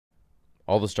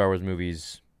All the Star Wars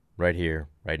movies right here,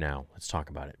 right now. Let's talk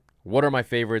about it. What are my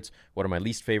favorites? What are my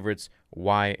least favorites?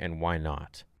 Why and why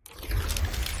not?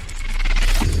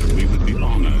 We would be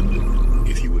honored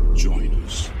if you would join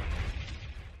us.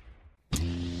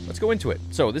 Let's go into it.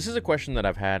 So this is a question that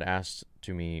I've had asked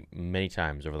to me many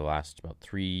times over the last about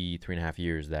three and a half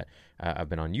years that I've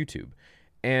been on YouTube.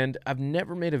 And I've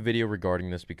never made a video regarding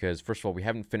this because, first of all, we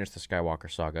haven't finished the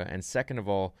Skywalker saga. And second of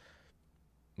all,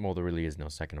 well, there really is no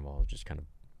second of all. Just kind of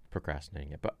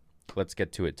procrastinating it. But let's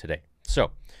get to it today.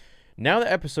 So now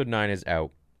that episode 9 is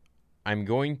out, I'm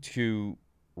going to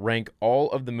rank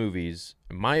all of the movies,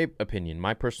 in my opinion,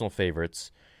 my personal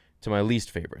favorites, to my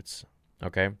least favorites.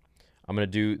 Okay? I'm going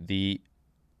to do the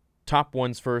top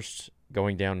ones first,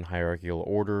 going down in hierarchical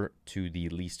order to the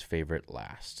least favorite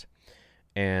last.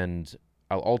 And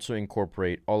I'll also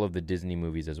incorporate all of the Disney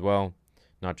movies as well,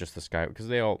 not just the Sky, because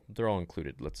they're all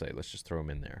included. Let's just throw them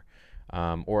in there.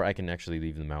 Or I can actually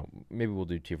leave them out. Maybe we'll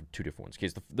do two different ones. Okay,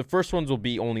 so the first ones will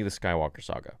be only the Skywalker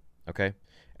saga, okay?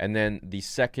 And then the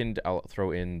second, I'll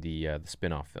throw in the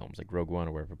spin-off films, like Rogue One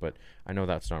or whatever, but I know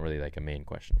that's not really like a main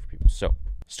question for people. So,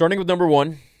 starting with number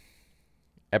 1,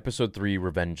 Episode 3,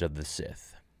 Revenge of the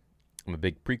Sith. I'm a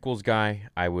big prequels guy.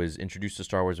 I was introduced to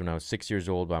Star Wars when I was 6 years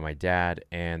old by my dad,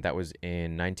 and that was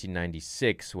in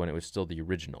 1996 when it was still the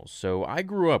originals. So I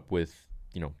grew up with,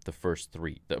 the first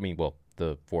 3.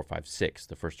 The 4, 5, 6,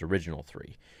 the first original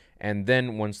 3. And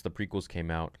then once the prequels came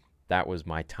out, that was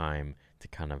my time to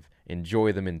kind of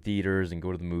enjoy them in theaters and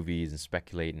go to the movies and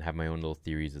speculate and have my own little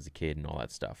theories as a kid and all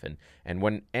that stuff. And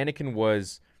when Anakin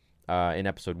was in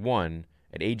Episode 1,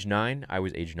 at age 9, I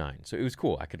was age 9. So it was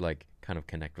cool. I could kind of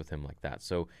connect with him like that.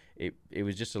 So it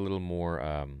was just a little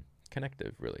more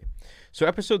connective, really. So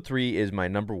Episode 3 is my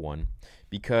number 1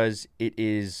 because it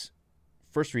is,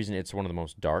 first reason, it's one of the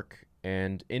most dark.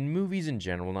 And in movies in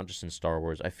general, not just in Star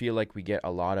Wars, I feel like we get a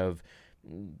lot of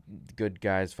good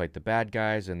guys fight the bad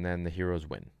guys and then the heroes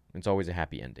win. It's always a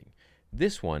happy ending.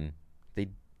 This one, they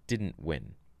didn't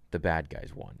win. The bad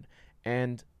guys won.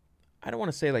 And I don't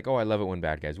want to say I love it when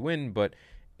bad guys win, but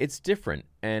it's different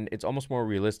and it's almost more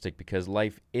realistic because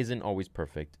life isn't always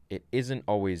perfect. It isn't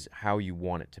always how you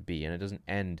want it to be, and it doesn't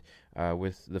end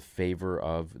with the favor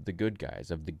of the good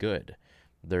guys, of the good.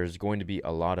 There's going to be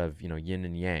a lot of, yin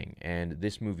and yang, and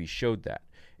this movie showed that.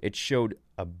 It showed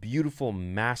a beautiful,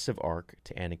 massive arc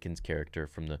to Anakin's character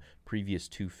from the previous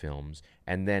 2 films,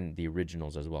 and then the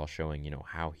originals as well, showing,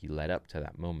 how he led up to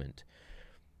that moment.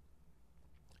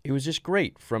 It was just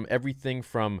great, from everything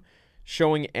from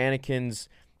showing Anakin's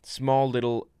small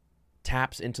little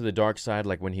taps into the dark side,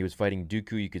 like when he was fighting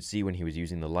Dooku, you could see when he was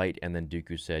using the light, and then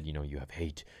Dooku said, you have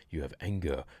hate, you have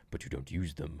anger, but you don't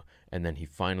use them. And then he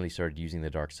finally started using the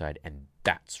dark side, and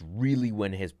that's really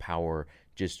when his power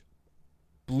just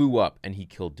blew up, and he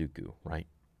killed Dooku, right?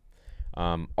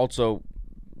 Also,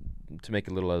 to make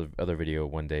a little other video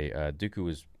one day, Dooku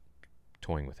was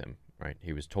toying with him, right?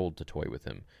 He was told to toy with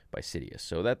him by Sidious.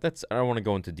 So that's I don't want to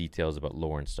go into details about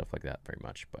lore and stuff like that very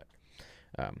much, but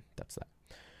that's that.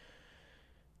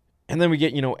 And then we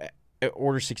get,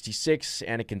 Order 66,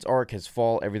 Anakin's arc, his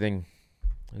fall, everything.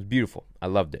 It was beautiful. I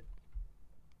loved it.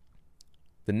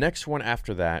 The next one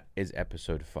after that is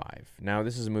Episode 5. Now,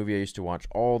 this is a movie I used to watch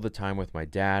all the time with my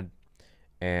dad,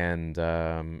 and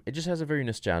it just has a very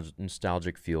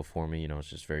nostalgic feel for me. It's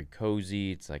just very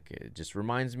cozy. It just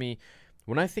reminds me.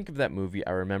 When I think of that movie,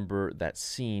 I remember that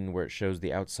scene where it shows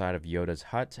the outside of Yoda's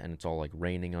hut, and it's all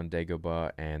raining on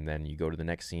Dagobah, and then you go to the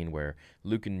next scene where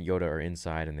Luke and Yoda are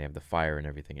inside, and they have the fire and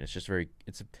everything, and it's just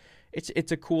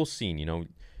it's a cool scene.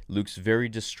 Luke's very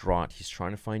distraught. He's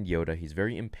trying to find Yoda. He's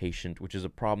very impatient, which is a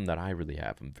problem that I really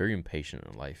have. I'm very impatient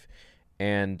in life,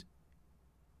 and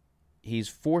he's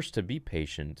forced to be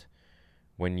patient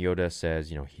when Yoda says,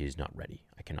 he is not ready.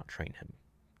 I cannot train him,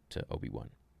 to Obi-Wan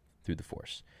through the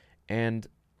Force. And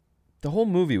the whole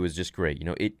movie was just great.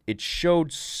 It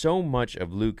showed so much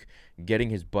of Luke getting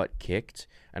his butt kicked,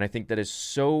 and I think that is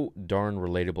so darn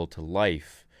relatable to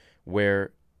life,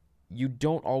 where you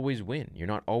don't always win. You're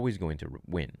not always going to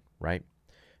win, right?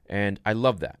 And I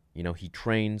love that. He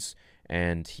trains,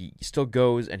 and he still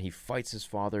goes, and he fights his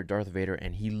father, Darth Vader,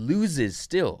 and he loses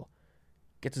still.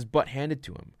 Gets his butt handed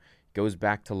to him. Goes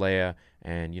back to Leia,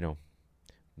 and,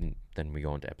 then we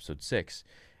go into Episode 6.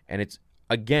 And it's,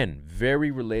 again, very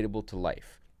relatable to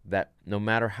life, that no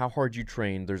matter how hard you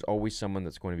train, there's always someone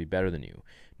that's going to be better than you.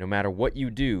 No matter what you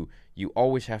do, you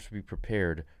always have to be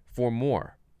prepared for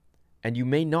more. And you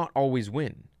may not always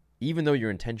win. Even though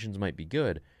your intentions might be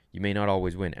good, you may not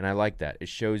always win. And I like that. It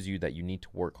shows you that you need to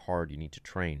work hard, you need to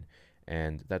train.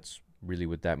 And that's really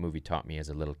what that movie taught me as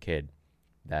a little kid.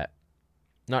 That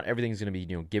Not everything's going to be,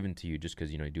 given to you just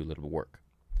because, you do a little bit of work.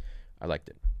 I liked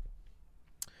it.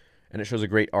 And it shows a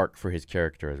great arc for his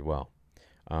character as well.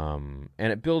 And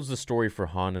it builds the story for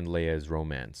Han and Leia's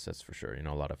romance, that's for sure.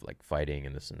 A lot of like fighting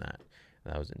and this and that.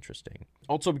 That was interesting.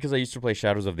 Also, because I used to play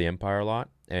Shadows of the Empire a lot,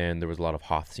 and there was a lot of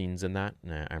Hoth scenes in that.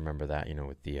 And I remember that,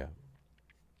 with the...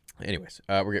 Anyways,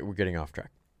 we're getting off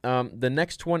track. The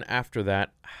next one after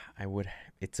that,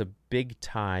 it's a big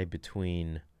tie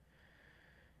between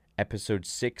episode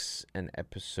 6 and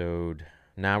episode...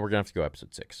 Now we're going to have to go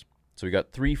episode 6. So we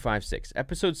got 3, 5, 6.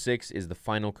 Episode 6 is the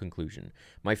final conclusion.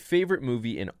 My favorite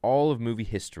movie in all of movie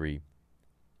history,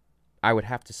 I would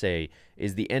have to say,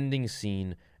 is the ending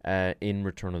scene in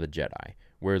Return of the Jedi,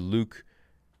 where Luke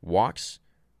walks,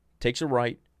 takes a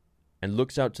right, and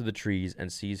looks out to the trees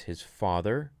and sees his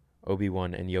father,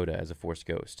 Obi-Wan, and Yoda as a Force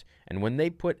ghost. And when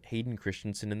they put Hayden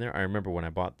Christensen in there, I remember when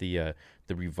I bought the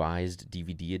revised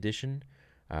DVD edition,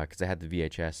 because I had the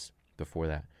VHS before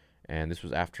that. And this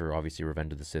was after, obviously,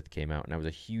 Revenge of the Sith came out, and I was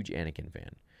a huge Anakin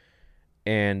fan.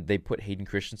 And they put Hayden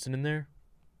Christensen in there.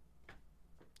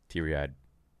 Teary-eyed.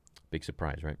 Big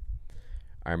surprise, right?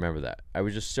 I remember that. I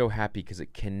was just so happy because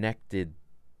it connected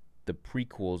the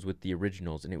prequels with the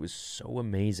originals, and it was so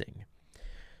amazing.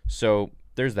 So,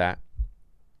 there's that.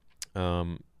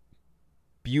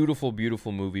 Beautiful,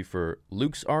 beautiful movie for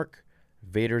Luke's arc,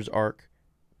 Vader's arc,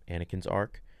 Anakin's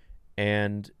arc,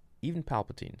 and even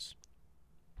Palpatine's.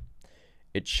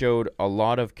 It showed a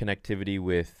lot of connectivity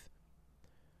with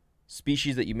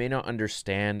species that you may not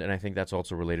understand, and I think that's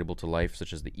also relatable to life,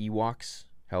 such as the Ewoks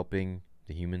helping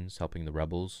the humans, helping the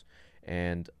rebels.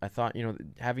 And I thought,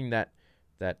 having that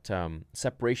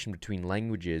separation between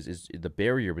languages, is the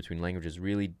barrier between languages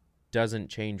really doesn't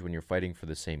change when you're fighting for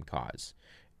the same cause.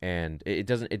 And it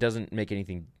doesn't make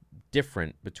anything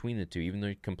different between the two, even though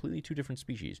they're completely two different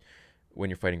species when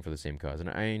you're fighting for the same cause. And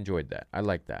I enjoyed that. I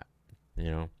like that,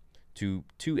 two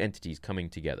entities coming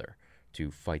together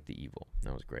to fight the evil.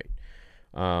 That was great.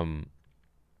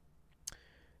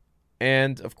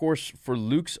 And of course, for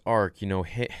Luke's arc,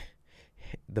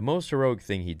 the most heroic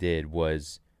thing he did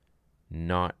was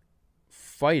not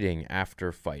fighting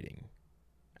after fighting.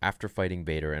 After fighting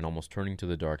Vader and almost turning to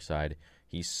the dark side,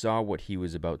 he saw what he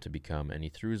was about to become, and he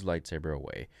threw his lightsaber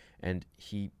away. And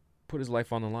he put his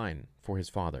life on the line for his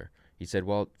father. He said,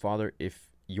 well, Father, if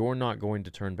you're not going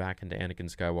to turn back into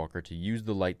Anakin Skywalker to use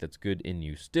the light that's good in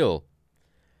you still,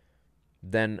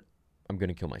 then I'm going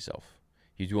to kill myself.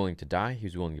 He's willing to die.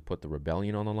 He's willing to put the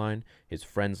rebellion on the line, his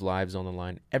friends' lives on the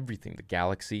line, everything, the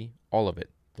galaxy, all of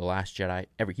it. The Last Jedi,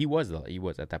 he was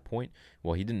at that point.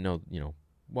 Well, he didn't know,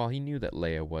 well, he knew that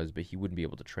Leia was, but he wouldn't be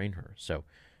able to train her. So,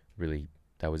 really,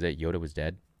 that was it. Yoda was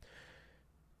dead.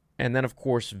 And then, of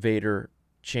course, Vader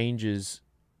changes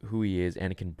who he is.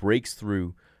 Anakin breaks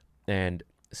through, and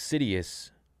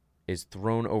Sidious is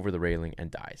thrown over the railing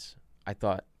and dies. I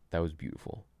thought that was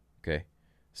beautiful. Okay?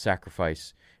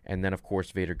 Sacrifice. And then, of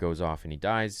course, Vader goes off and he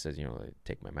dies. He says,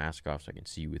 take my mask off so I can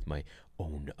see you with my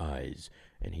own eyes.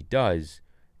 And he does.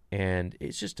 And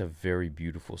it's just a very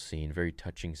beautiful scene, very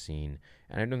touching scene.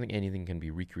 And I don't think anything can be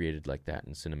recreated like that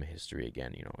in cinema history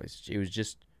again. It was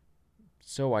just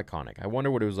so iconic. I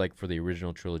wonder what it was like for the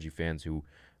original trilogy fans who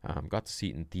got to see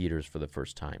it in theaters for the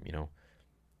first time,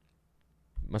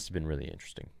 Must have been really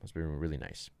interesting. Must have been really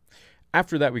nice.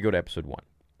 After that, we go to episode 1.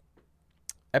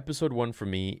 Episode 1 for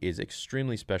me is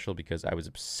extremely special because I was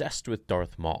obsessed with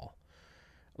Darth Maul.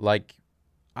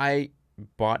 I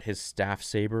bought his staff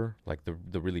saber, like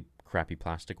the really crappy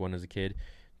plastic one as a kid,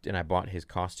 and I bought his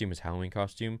costume, his Halloween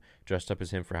costume, dressed up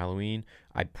as him for Halloween.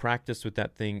 I practiced with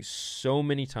that thing so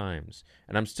many times,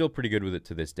 and I'm still pretty good with it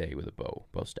to this day with a bow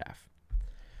staff.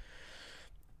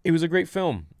 It was a great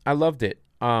film. I loved it.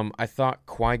 I thought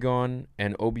Qui-Gon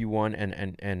and Obi-Wan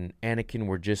and Anakin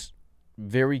were just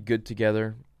very good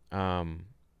together.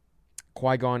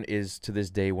 Qui-Gon is, to this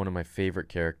day, one of my favorite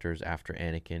characters after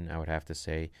Anakin, I would have to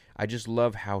say. I just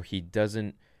love how he's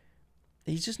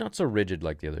just not so rigid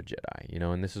like the other Jedi,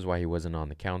 and this is why he wasn't on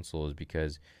the council, is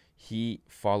because he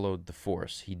followed the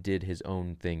Force. He did his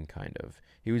own thing, kind of.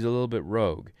 He was a little bit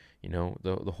rogue,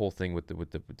 the whole thing with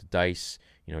the dice,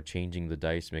 changing the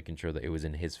dice, making sure that it was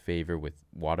in his favor with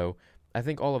Watto. I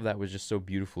think all of that was just so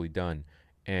beautifully done,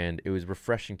 and it was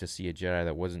refreshing to see a Jedi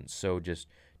that wasn't so just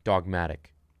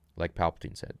dogmatic, like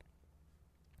Palpatine said.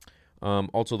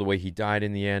 Also, the way he died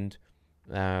in the end.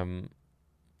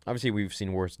 Obviously, we've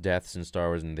seen worse deaths in Star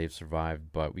Wars, and they've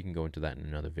survived, but we can go into that in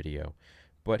another video.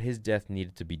 But his death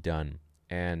needed to be done,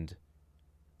 and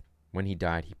when he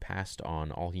died, he passed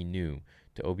on all he knew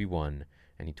to Obi-Wan,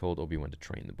 and he told Obi-Wan to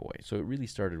train the boy. So it really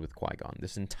started with Qui-Gon.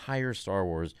 This entire Star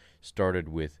Wars started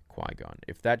with Qui-Gon.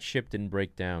 If that ship didn't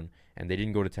break down and they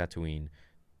didn't go to Tatooine,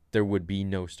 there would be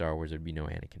no Star Wars, there'd be no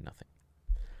Anakin, nothing.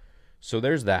 So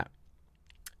there's that.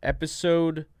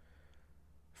 Episode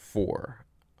 4.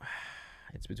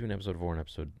 It's between episode 4 and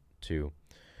episode 2.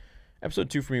 Episode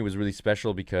 2 for me was really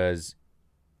special because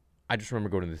I just remember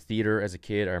going to the theater as a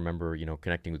kid. I remember,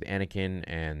 connecting with Anakin,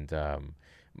 and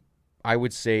I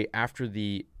would say after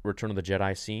the Return of the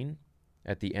Jedi scene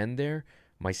at the end there,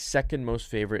 my second most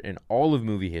favorite in all of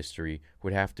movie history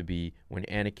would have to be when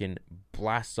Anakin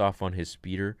blasts off on his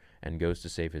speeder and goes to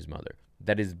save his mother.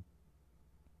 That is,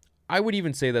 I would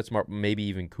even say that's maybe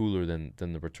even cooler than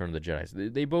the Return of the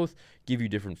Jedi. They both give you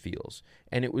different feels,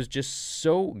 and it was just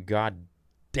so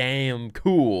goddamn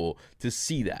cool to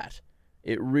see that.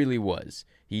 It really was.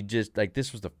 He just,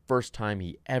 this was the first time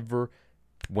he ever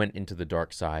went into the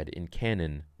dark side, in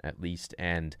canon at least,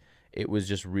 and it was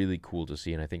just really cool to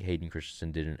see, and I think Hayden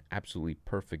Christensen did an absolutely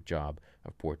perfect job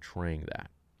of portraying that.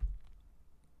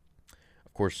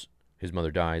 Of course, his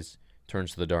mother dies,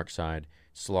 turns to the dark side,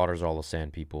 slaughters all the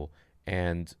Sand People,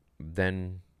 and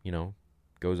then,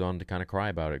 goes on to kind of cry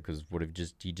about it, because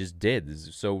he just did. This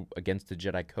is so against the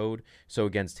Jedi Code, so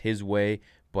against his way,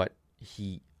 but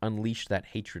he unleashed that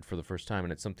hatred for the first time,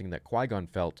 and it's something that Qui-Gon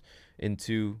felt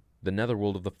into the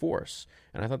netherworld of the Force,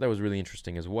 and I thought that was really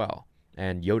interesting as well,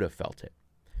 and Yoda felt it.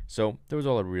 So there was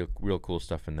all the real cool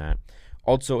stuff in that.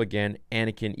 Also, again,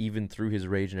 Anakin, even through his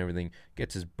rage and everything,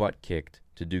 gets his butt kicked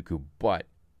to Dooku, but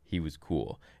he was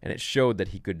cool, and it showed that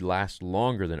he could last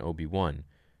longer than Obi-Wan,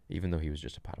 even though he was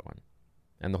just a Padawan.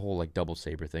 And the whole double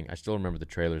saber thing, I still remember the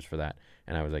trailers for that,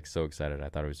 and I was so excited. I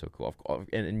thought it was so cool,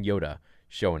 and Yoda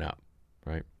showing up,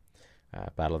 right?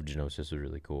 Battle of Geonosis was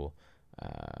really cool.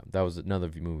 That was another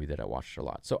movie that I watched a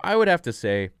lot. So I would have to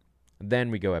say,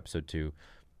 then we go episode 2.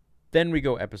 Then we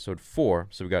go episode 4.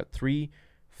 So we got 3,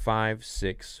 5,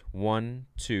 6, 1,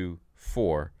 2,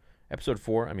 4. Episode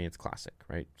 4, I mean, it's classic,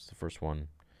 right? It's the first one.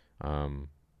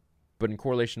 But in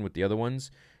correlation with the other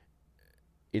ones,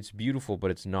 it's beautiful,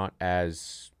 but it's not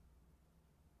as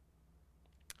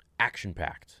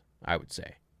action-packed, I would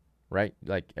say, right?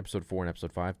 Like episode 4 and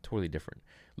episode 5, totally different.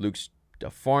 Luke's a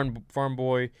farm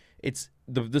boy. It's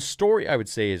the story, I would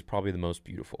say, is probably the most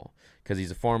beautiful, because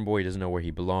he's a farm boy, he doesn't know where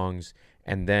he belongs,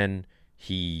 and then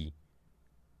he's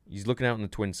looking out in the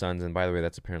Twin Suns, and by the way,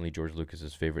 that's apparently George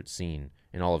Lucas's favorite scene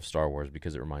in all of Star Wars,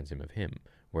 because it reminds him of him,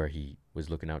 where he was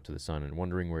looking out to the sun and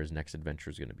wondering where his next adventure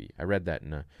is going to be. I read that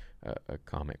in a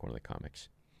comic, one of the comics,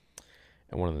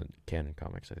 and one of the canon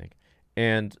comics, I think.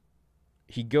 And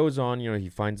he goes on, he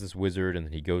finds this wizard, and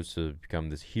then he goes to become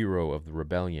this hero of the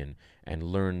rebellion and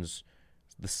learns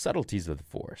the subtleties of the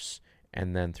Force,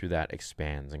 and then through that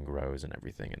expands and grows and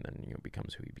everything, and then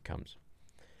becomes who he becomes.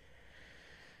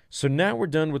 So now we're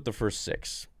done with the first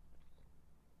 6.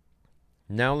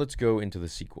 Now let's go into the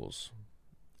sequels.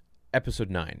 Episode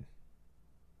 9.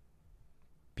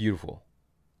 Beautiful.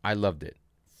 I loved it.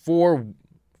 For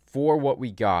what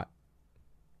we got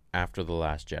after The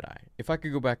Last Jedi. If I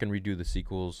could go back and redo the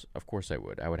sequels, of course I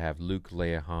would. I would have Luke,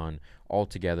 Leia, Han all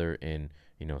together in,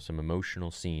 some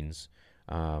emotional scenes.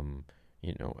 The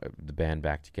band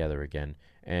back together again.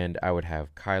 And I would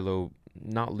have Kylo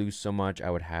not lose so much. I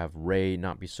would have Rey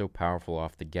not be so powerful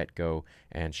off the get-go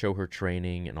and show her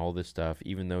training and all this stuff,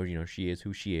 even though, she is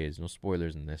who she is. No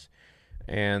spoilers in this.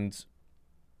 And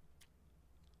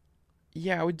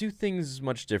yeah, I would do things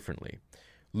much differently.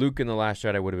 Luke in The Last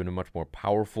Jedi would have been much more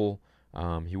powerful.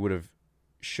 He would have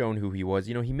shown who he was.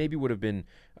 He maybe would have been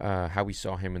how we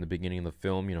saw him in the beginning of the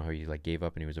film, how he gave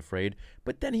up and he was afraid.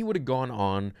 But then he would have gone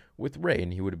on with Rey,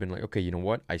 and he would have been like, okay, you know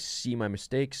what? I see my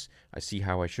mistakes. I see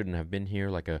how I shouldn't have been here,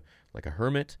 like a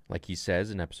hermit, like he says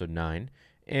in episode 9.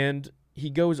 And he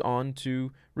goes on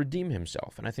to redeem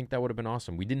himself, and I think that would have been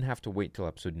awesome. We didn't have to wait till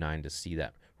episode 9 to see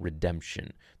that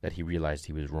redemption, that he realized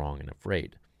he was wrong and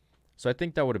afraid. So I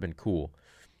think that would have been cool.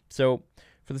 So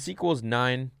for the sequels,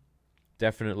 9,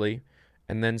 definitely,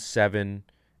 and then 7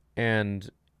 and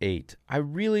 8. I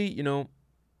really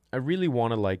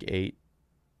want to like 8,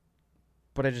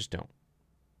 but I just don't.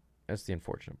 That's the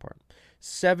unfortunate part.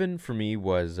 7 for me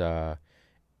was,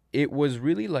 it was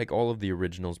really like all of the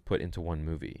originals put into one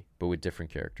movie, but with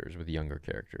different characters, with younger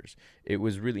characters. It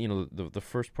was really, the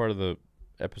first part of the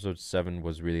episode 7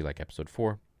 was really like episode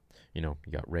 4. You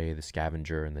got Rey, the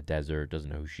scavenger in the desert, doesn't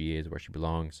know who she is, where she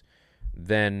belongs.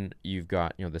 Then you've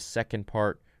got, the second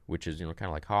part, which is, kind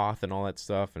of like Hoth and all that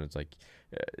stuff. And it's like,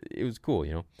 it was cool,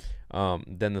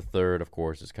 Then the third, of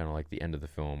course, is kind of like the end of the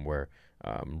film where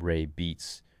Rey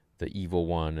beats the evil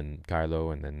one and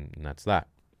Kylo, and that's that.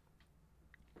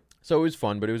 So it was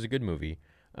fun, but it was a good movie.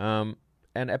 And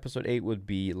episode 8 would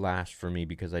be last for me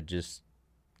because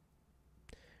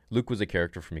Luke was a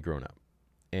character for me growing up.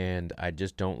 And I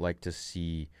just don't like to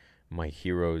see my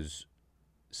heroes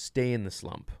stay in the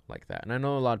slump like that. And I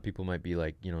know a lot of people might be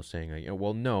like, saying, like,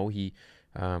 well, no, he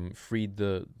freed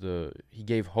he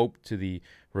gave hope to the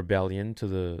rebellion, to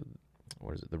the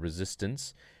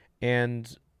resistance,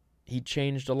 and he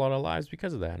changed a lot of lives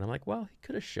because of that. And I'm like, well, he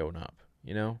could have shown up.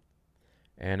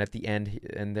 And at the end,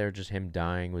 and they're just him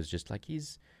dying was just like,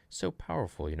 he's so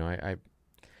powerful.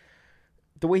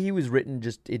 The way he was written,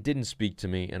 just, it didn't speak to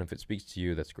me. And if it speaks to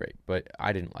you, that's great. But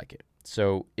I didn't like it.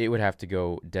 So it would have to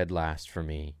go dead last for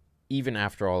me, even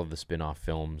after all of the spin-off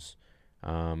films.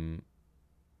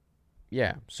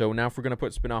 Yeah. So now if we're going to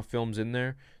put spin-off films in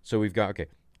there, so we got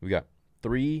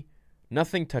 3.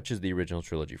 Nothing touches the original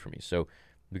trilogy for me. So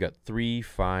we got 3,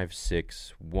 5,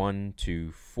 6, 1,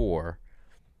 2, 4.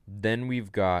 Then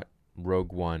we've got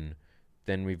Rogue One.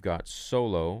 Then we've got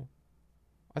Solo.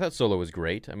 I thought Solo was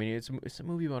great. I mean, it's a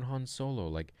movie about Han Solo.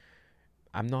 Like,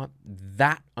 I'm not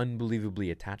that unbelievably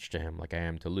attached to him like I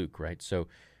am to Luke, right? So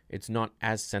it's not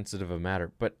as sensitive a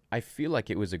matter. But I feel like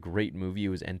it was a great movie. It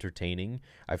was entertaining.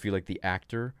 I feel like the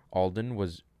actor, Alden,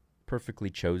 was perfectly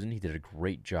chosen. He did a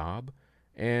great job.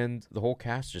 And the whole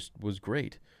cast just was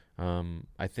great.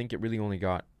 I think it really only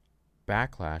got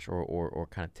backlash or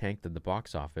kind of tanked at the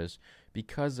box office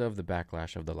because of the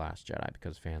backlash of The Last Jedi,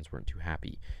 because fans weren't too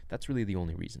happy. That's really the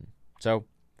only reason. So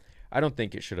I don't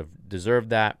think it should have deserved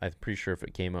that. I'm pretty sure if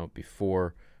it came out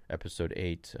before episode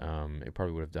 8, it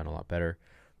probably would have done a lot better.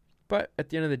 But at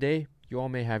the end of the day, you all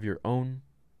may have your own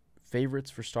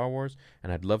favorites for Star Wars,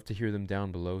 and I'd love to hear them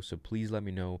down below. So please let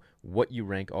me know what you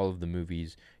rank all of the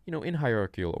movies, in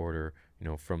hierarchical order,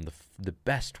 from the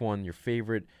best one, your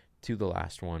favorite, to the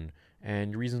last one,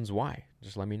 and your reasons why.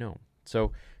 Just let me know.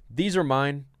 So these are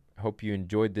mine. I hope you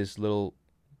enjoyed this little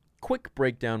quick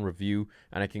breakdown review,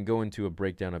 and I can go into a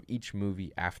breakdown of each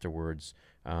movie afterwards,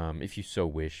 if you so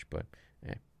wish, but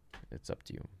it's up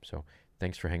to you. So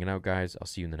thanks for hanging out, guys. I'll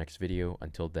see you in the next video.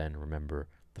 Until then, remember,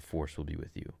 the Force will be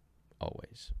with you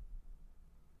always.